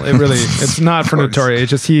farm bill. It's not for notorious. It's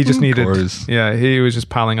just he just needed. course. Yeah, he was just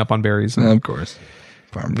piling up on berries. And Of course.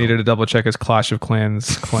 Farm needed to double check his Clash of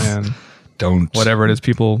Clans clan, Don't. whatever it is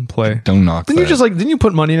people play. Don't knock Didn't you that. just didn't you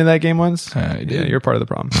put money into that game once? I did. Yeah, you're part of the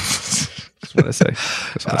problem. That's what I say.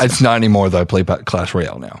 That's what I say. It's not anymore, though. I play Clash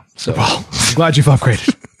Royale now. So I'm glad you've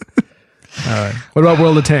upgraded. All right. What about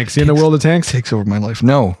World of Tanks? You in the World of Tanks? takes over my life.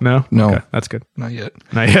 No. No? No. Okay, that's good. Not yet.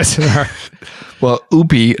 Not yet. All right. Well,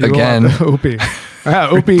 Oopie, again. Oopie.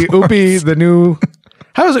 Oopie, the new...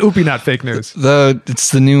 How is Oopie not fake news?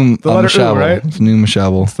 It's the new letter Mashable. oo, right? It's the new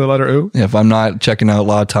Mashable. It's the letter O? Yeah, if I'm not checking out a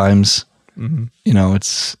lot of times,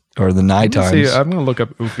 it's, or the night See, times. I'm going to look up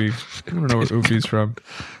Oopie. I don't know where Oopie's from.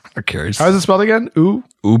 Who cares? How is it spelled again? Ooh?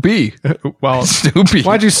 Oopie. Well, Oopie.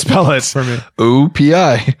 why'd you spell it for me?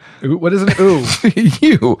 O-P-I. Ooh, what is an ooh?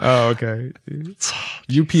 You. Oh, okay.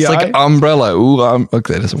 UPI? It's like umbrella. Ooh,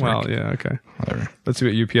 okay, that doesn't Well, work. yeah, okay. Whatever. Let's see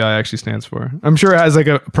what UPI actually stands for. I'm sure it has like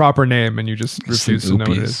a proper name and you just refuse to know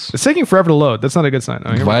what it is. Oopies. It's taking forever to load. That's not a good sign.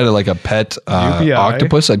 Oh, If I had like a pet UPI.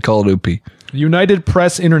 octopus, I'd call it Oopie. United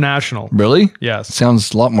Press International. Really? Yes.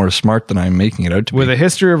 Sounds a lot more smart than I'm making it out to With be. a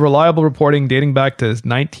history of reliable reporting dating back to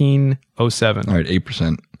 1907. All right,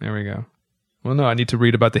 8%. There we go. Well, no, I need to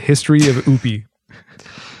read about the history of Oopie.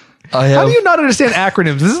 I How have. do you not understand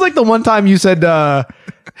acronyms? This is like the one time you said, hey,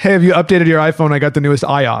 have you updated your iPhone? I got the newest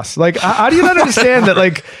iOS. Like, how do you not understand that,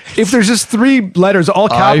 like, if there's just 3 letters, all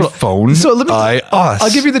capital. iPhone, So let me, iOS.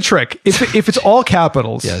 I'll give you the trick. If it's all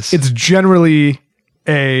capitals, Yes. it's generally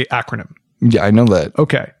a acronym. Yeah, I know that.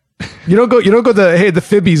 Okay. You don't go the, hey, the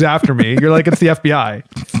Fibbies after me. You're like, it's the FBI.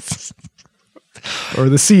 Or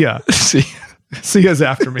the CIA. See, CIA's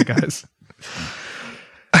after me, guys.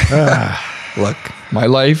 look, my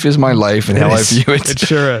life is my life, and how I view it It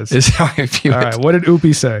sure is. is how I view All it. right. What did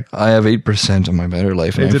Oopie say? I have 8% on my better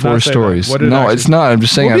life, and I It have did 4 not say that. stories. What did it No, actually- it's not. I'm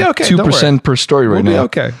just saying We'll be I'm okay, don't 2% worry. per story right We'll now.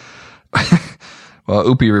 be okay. Well,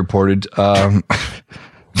 Oopie reported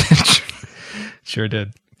Sure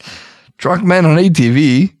did. drunk men on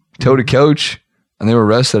ATV towed a coach, and they were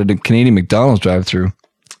arrested at a Canadian McDonald's drive-thru.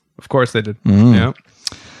 Of course they did. Mm. Yeah.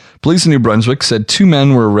 Police in New Brunswick said 2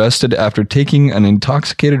 men were arrested after taking an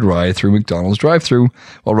intoxicated ride through McDonald's drive-thru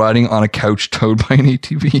while riding on a couch towed by an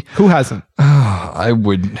ATV. Who hasn't? I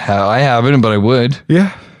haven't, but I would.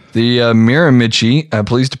 Yeah. The Miramichi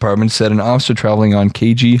Police Department said an officer traveling on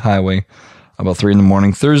KG Highway about 3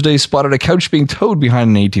 a.m. Thursday spotted a couch being towed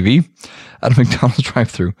behind an ATV at a McDonald's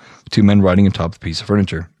drive-thru with 2 men riding atop the piece of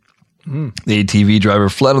furniture. The ATV driver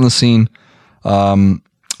fled on the scene, on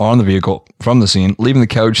the vehicle from the scene, leaving the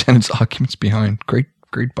couch and its occupants behind. Great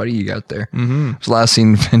buddy you got there. He was last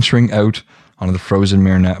seen venturing out onto the frozen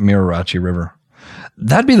Mirarachi River.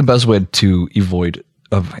 That'd be the best way to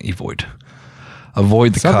avoid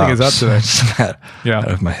the Something cops. is up today. That Yeah.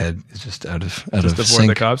 out of my head. It's just out of Just avoid sync.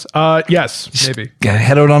 the cops. Yes, maybe. Yeah,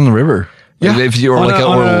 head out on the river. Yeah. If you're On like a-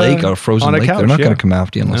 or on a a- lake or a frozen on a lake, couch, they're not going yeah. to come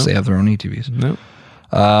after you unless No. they have their own ATVs. No.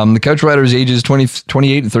 The couch riders ages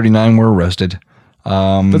 28 and 39 were arrested.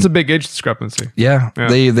 That's a big age discrepancy. Yeah,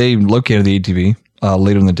 Yeah. they located the ATV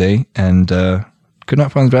later in the day and could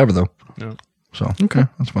not find the driver though. No. So okay,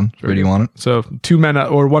 that's fun. Where do you want it? So 2 men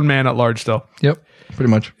or 1 man at large still. Yep, pretty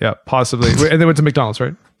much. Yeah, possibly. And they went to McDonald's,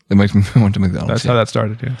 right? They went to McDonald's. That's how that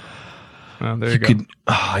started, yeah. There you go.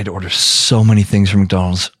 I'd order so many things from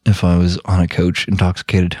McDonald's if I was on a couch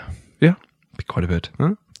intoxicated. Yeah. Be quite a bit.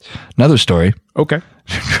 Huh? Another story. Okay.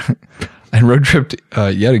 I road tripped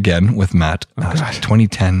yet again with Matt.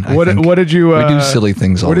 2010. What did you we do silly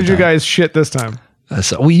things all What the did you time. guys shit this time?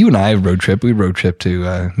 So you and I road trip. We road trip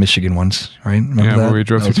to Michigan once, right? Remember that? Where we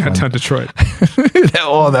drove That through was downtown Detroit.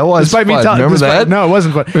 that was Despite me fun. telling, Remember that? No, it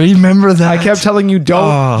wasn't fun. Remember that? I kept telling you,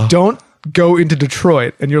 don't go into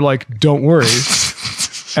Detroit. And you're like, don't worry.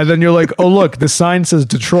 And then you're like, oh, look, the sign says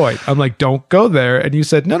Detroit. I'm like, don't go there. And you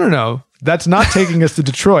said, no. That's not taking us to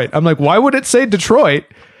Detroit. I'm like, why would it say Detroit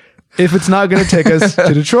if it's not going to take us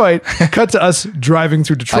to Detroit? Cut to us driving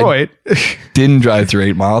through Detroit. Didn't drive through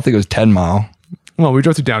 8 Mile. I think it was 10 Mile. Well, we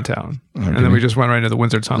drove through downtown. And then we just went right into the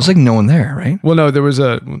Windsor Tunnel. There's like no one there, right? Well, no, there was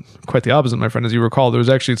quite the opposite, my friend. As you recall, there was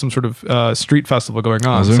actually some sort of street festival going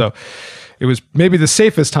on. So it was maybe the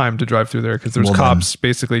safest time to drive through there because there was cops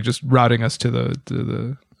basically just routing us to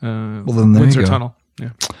the Windsor Tunnel.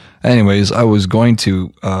 Yeah. Anyways, I was going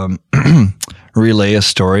to relay a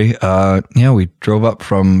story. We drove up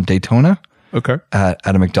from Daytona. Okay. At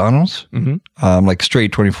a McDonald's. Like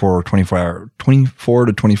straight 24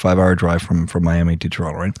 to 25 hour drive from Miami to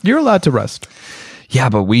Toronto, right? You're allowed to rest. Yeah,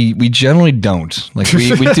 but we generally don't. Like we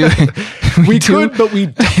do. we could, but we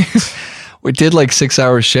don't. We did like 6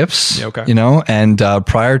 hour shifts. Yeah, okay. You know, and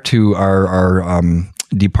prior to our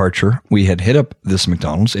departure, we had hit up this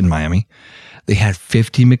McDonald's in Miami. They had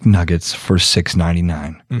 50 McNuggets for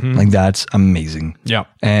 $6.99. Like that's amazing. Yeah.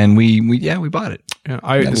 And we bought it. Yeah,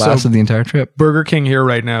 it lasted the entire trip. Burger King here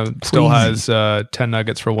right now still has 10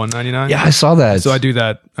 nuggets for $1.99. Yeah, I saw that. So I do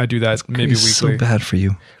that maybe weekly. So bad for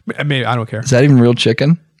you. Maybe I don't care. Is that even real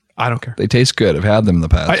chicken? I don't care. They taste good. I've had them in the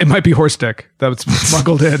past. It might be horse dick that's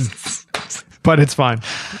smuggled in, but it's fine.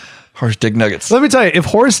 Horse dick nuggets. Let me tell you, if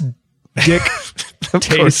horse dick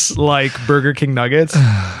tastes like Burger King nuggets,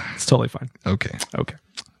 it's totally fine. Okay.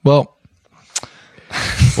 Well,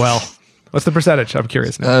 what's the percentage? I'm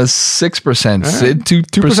curious now. 6%. Right.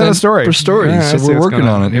 2% a story. per story. Yeah, so we're working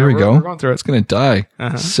on it. Here we go. We're going through it. It's going to die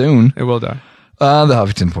soon. It will die. The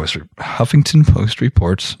Huffington Post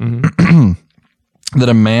reports that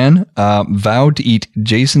a man vowed to eat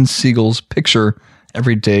Jason Segel's picture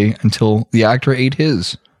every day until the actor ate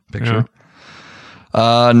his picture.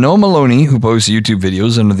 Yeah. Noah Maloney, who posts YouTube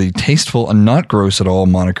videos under the tasteful and not gross at all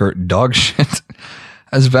moniker Dog Shit,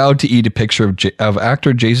 has vowed to eat a picture of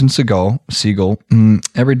actor Jason Segel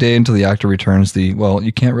every day until the actor returns the,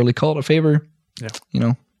 you can't really call it a favor. Yeah. You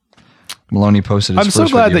know, Maloney posted his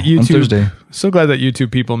first video on Thursday. So glad that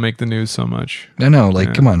YouTube people make the news so much. I know,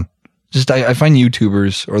 come on. Just I find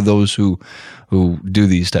YouTubers or those who do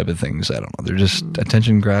these type of things, I don't know, they're just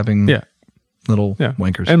attention grabbing little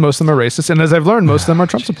wankers. And most of them are racist. And as I've learned, most of them are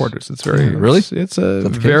Trump supporters. It's very really? It's a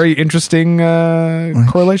very interesting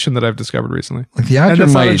correlation that I've discovered recently. Like the actor, and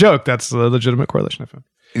that's not a joke. That's a legitimate correlation I found.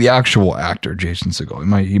 The actual actor, Jason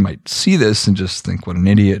Segel, he might see this and just think, "What an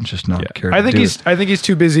idiot!" and just not care. I think he's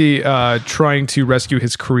too busy trying to rescue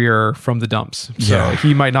his career from the dumps. So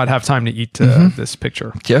he might not have time to eat this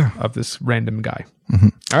picture. Of this random guy.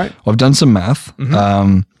 All right. Well, I've done some math. We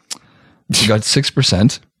got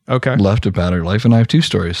 6%. Okay. Left about our life, and I have 2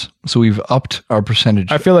 stories. So we've upped our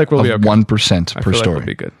percentage. I feel like we'll be okay. 1% per story. We'll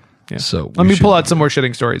be good. Yeah. So let me pull out some more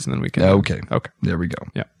shitting stories, and then we can. Okay. There we go.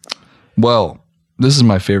 Yeah. Well, this is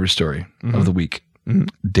my favorite story of the week.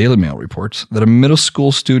 Daily Mail reports that a middle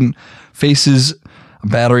school student faces a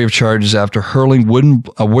battery of charges after hurling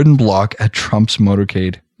a wooden block at Trump's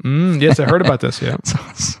motorcade. Yes, I heard about this. Yeah.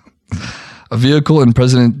 A vehicle in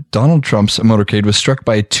President Donald Trump's motorcade was struck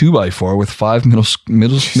by a 2x4 with 5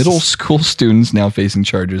 middle school students now facing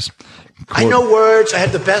charges. I know words. I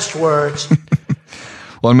have the best words.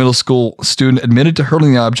 One middle school student admitted to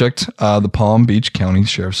hurling the object, the Palm Beach County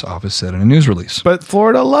Sheriff's Office said in a news release. But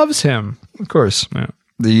Florida loves him. Of course. Yeah.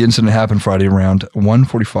 The incident happened Friday around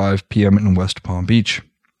 1:45 p.m. in West Palm Beach.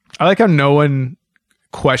 I like how no one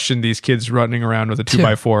questioned these kids running around with a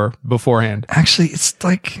 2x4 beforehand. Actually, it's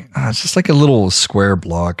just like a little square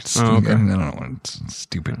block. I don't know. It's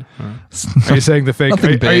stupid. Are you saying the fake?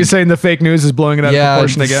 Are you saying the fake news is blowing it out of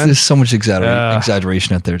proportion again? There's so much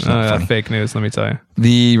exaggeration out there. It's not funny. Fake news. Let me tell you.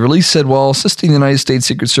 The release said, while assisting the United States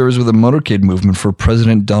Secret Service with a motorcade movement for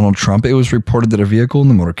President Donald Trump, it was reported that a vehicle in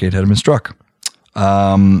the motorcade had been struck,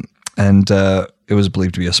 and it was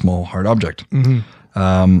believed to be a small hard object.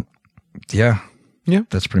 Yeah,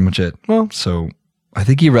 that's pretty much it. Well, so I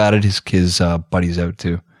think he ratted his buddies out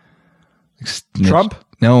too. Trump?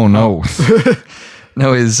 No. No,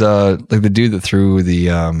 his like the dude that threw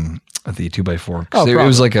the the 2x4. Oh, It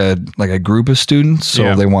was like a group of students,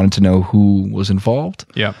 so they wanted to know who was involved.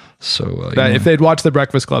 Yeah. So If they'd watched The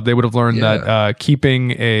Breakfast Club, they would have learned Yeah. that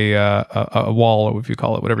keeping a wall, or if you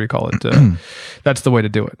call it, whatever you call it, that's the way to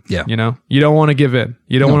do it. Yeah. You know, you don't want to give in.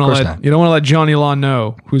 You don't No, of want to course let not. you don't want to let Johnny Law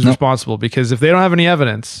know who's responsible, because if they don't have any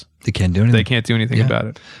evidence, they can't do anything. they can't do anything about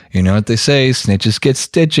it. You know what they say? Snitches get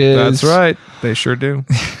stitches. That's right. They sure do.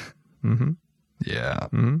 Yeah.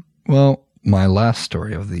 Well, my last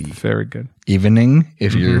story of the Very good. evening,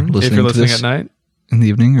 if you're listening, If you're listening to this at night, in the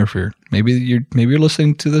evening, or if you're maybe you're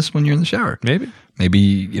listening to this when you're in the shower. maybe.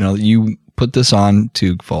 You put this on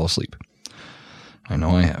to fall asleep. I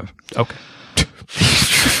know I have. Okay.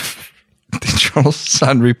 The Journal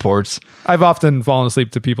Sun reports. I've often fallen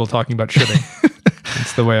asleep to people talking about shitting.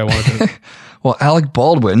 It's the way I want to do it. Well, Alec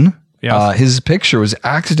Baldwin, Yes. his picture was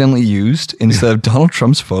accidentally used instead of Donald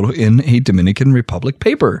Trump's photo in a Dominican Republic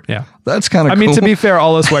paper. Yeah. That's kind of I cool. mean, to be fair,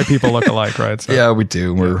 all us white people look alike, right? So, Yeah, we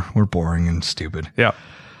do. We're boring and stupid. Yeah.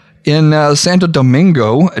 In Santo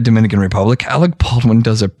Domingo, a Dominican Republic, Alec Baldwin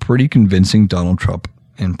does a pretty convincing Donald Trump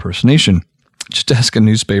impersonation. Just ask a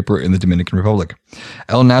newspaper in the Dominican Republic.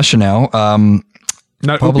 El Nacional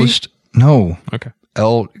Not published. No. Okay.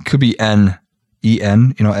 El could be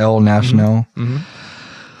N-E-N, El Nacional.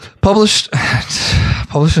 Published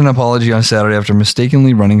an apology on Saturday after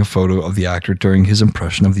mistakenly running a photo of the actor during his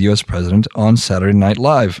impression of the U.S. president on Saturday Night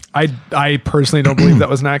Live. I personally don't believe that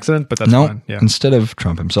was an accident, but that's No, fine. Yeah. instead of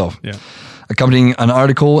Trump himself. Yeah. Accompanying an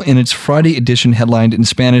article in its Friday edition headlined in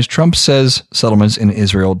Spanish, Trump says settlements in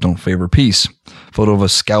Israel don't favor peace. Photo of a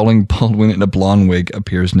scowling Baldwin in a blonde wig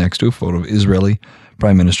appears next to a photo of Israeli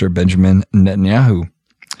Prime Minister Benjamin Netanyahu.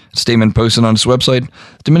 A statement posted on its website,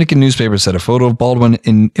 the Dominican newspaper said a photo of Baldwin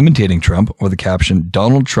imitating Trump, or the caption,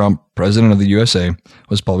 Donald Trump, President of the USA,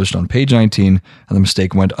 was published on page 19, and the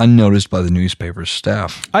mistake went unnoticed by the newspaper's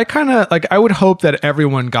staff. I kind of I would hope that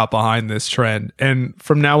everyone got behind this trend, and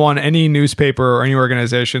from now on, any newspaper or any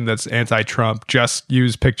organization that's anti-Trump just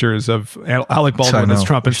use pictures of Alec Baldwin I as know.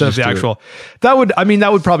 Trump We should instead of the just do actual.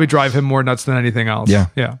 That would probably drive him more nuts than anything else. Yeah.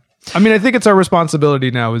 Yeah. I mean, I think it's our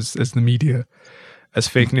responsibility now as the media, as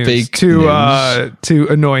fake news, Fake to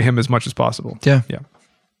annoy him as much as possible. Yeah. Yeah.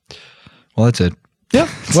 Well, that's it. Yeah.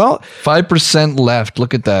 Well, 5% left.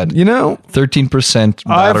 Look at that. 13%.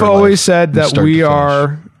 I've battery always life said from that start we to finish.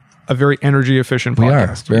 are a very energy efficient We are,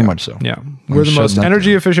 podcast. very much so. Yeah. We're the shutting most that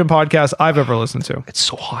energy down. efficient podcast I've ever listened to. It's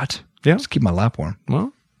so hot. Yeah. Just keep my lap warm.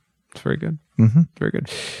 Well, it's very good. Mm-hmm. Very good.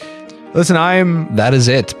 Listen, I'm That is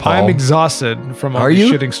it, Paul. exhausted from all Are these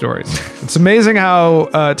you? shitting stories. It's amazing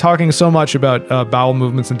how talking so much about bowel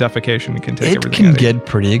movements and defecation can take It everything can out of you. get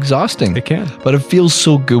pretty exhausting. It can. But it feels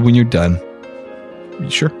so good when you're done.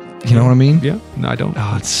 Sure. You know what I mean? Yeah. No, I don't.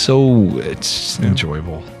 Oh, it's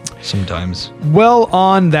enjoyable sometimes. Well,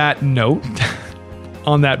 on that note,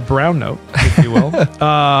 on that brown note, if you will,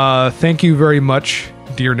 thank you very much,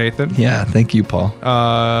 dear Nathan. Yeah, thank you, Paul.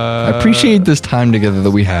 I appreciate this time together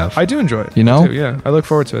that we have. I do enjoy it. You know? I do, yeah. I look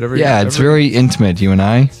forward to it every yeah, it's very intimate, you and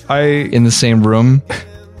I, in the same room,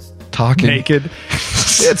 talking. naked.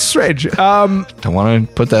 It's strange. Don't want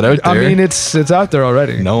to put that out there. I mean, it's out there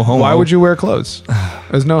already. No homo. Why would you wear clothes?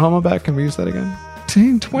 Is no homo back? Can we use that again?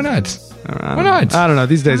 Why not? Why not? I don't know.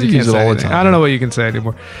 These days I you use can't it say all the anything. time. I don't know what you can say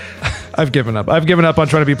anymore. I've given up. I've given up on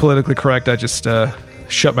trying to be politically correct. I just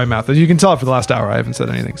shut my mouth. As you can tell for the last hour, I haven't said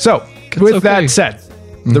anything. So, with okay. that said,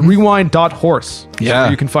 the rewind.horse.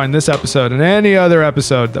 Yeah. You can find this episode and any other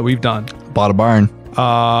episode that we've done. Bought a barn. Put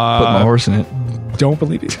my horse in it. Don't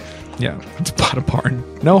believe it. Yeah, it's bought a barn.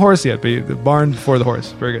 No horse yet, but the barn before the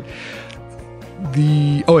horse. Very good.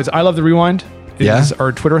 It's I Love the Rewind is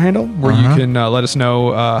our Twitter handle where you can let us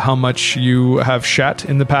know how much you have shat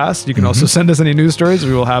in the past. You can also send us any news stories.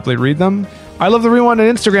 We will happily read them. I Love the Rewind on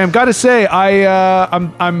Instagram. Got to say,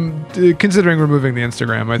 I'm considering removing the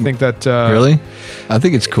Instagram. I think that Really? I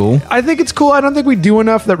think it's cool. I think it's cool. I don't think we do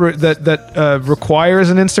enough that requires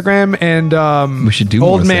an Instagram. And We should do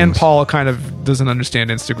Old more man things. Paul kind of doesn't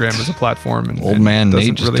understand Instagram as a platform. And, Old man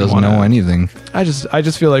Nate just doesn't know anything. I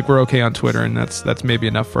just feel like we're okay on Twitter, and that's maybe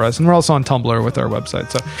enough for us. And we're also on Tumblr with our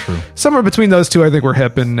website. So somewhere between those two, I think we're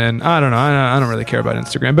hip. And I don't know. I don't really care about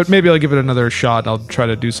Instagram, but maybe I'll give it another shot. I'll try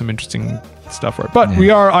to do some interesting stuff for it. But we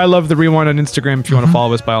are I Love the Rewind on Instagram if you want to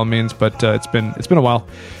follow us by all means. But it's been a while.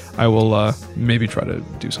 I will maybe try to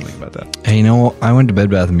do something about that. Hey, you know, I went to Bed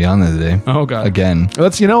Bath & Beyond the other day. Oh god. Again.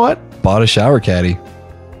 You know what? Bought a shower caddy.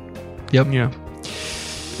 Yep. Yeah.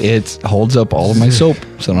 It holds up all of my soap,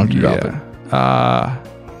 so I don't have to drop it.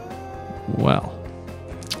 Well.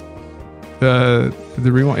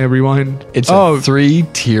 The rewind. It's a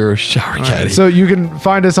 3-tier shower caddy. So you can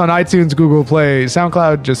find us on iTunes, Google Play,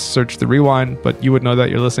 SoundCloud. Just search the rewind, but you would know that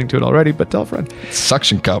you're listening to it already. But tell a friend.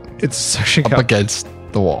 Suction cup. It's suction up cup against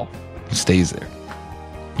the wall. It stays there.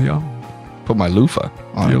 Yeah. Put my loofah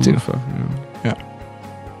on it too. Yeah.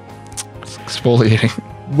 It's exfoliating.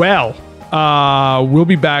 Well, we'll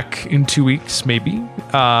be back in 2 weeks, maybe.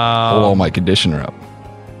 Pull all my conditioner up.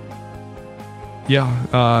 Yeah.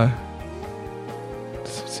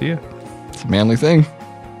 See ya. It's a manly thing.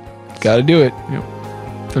 Got to do it. Yep.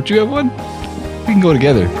 Don't you have one? We can go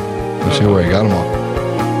together. I'll show you where I got them all.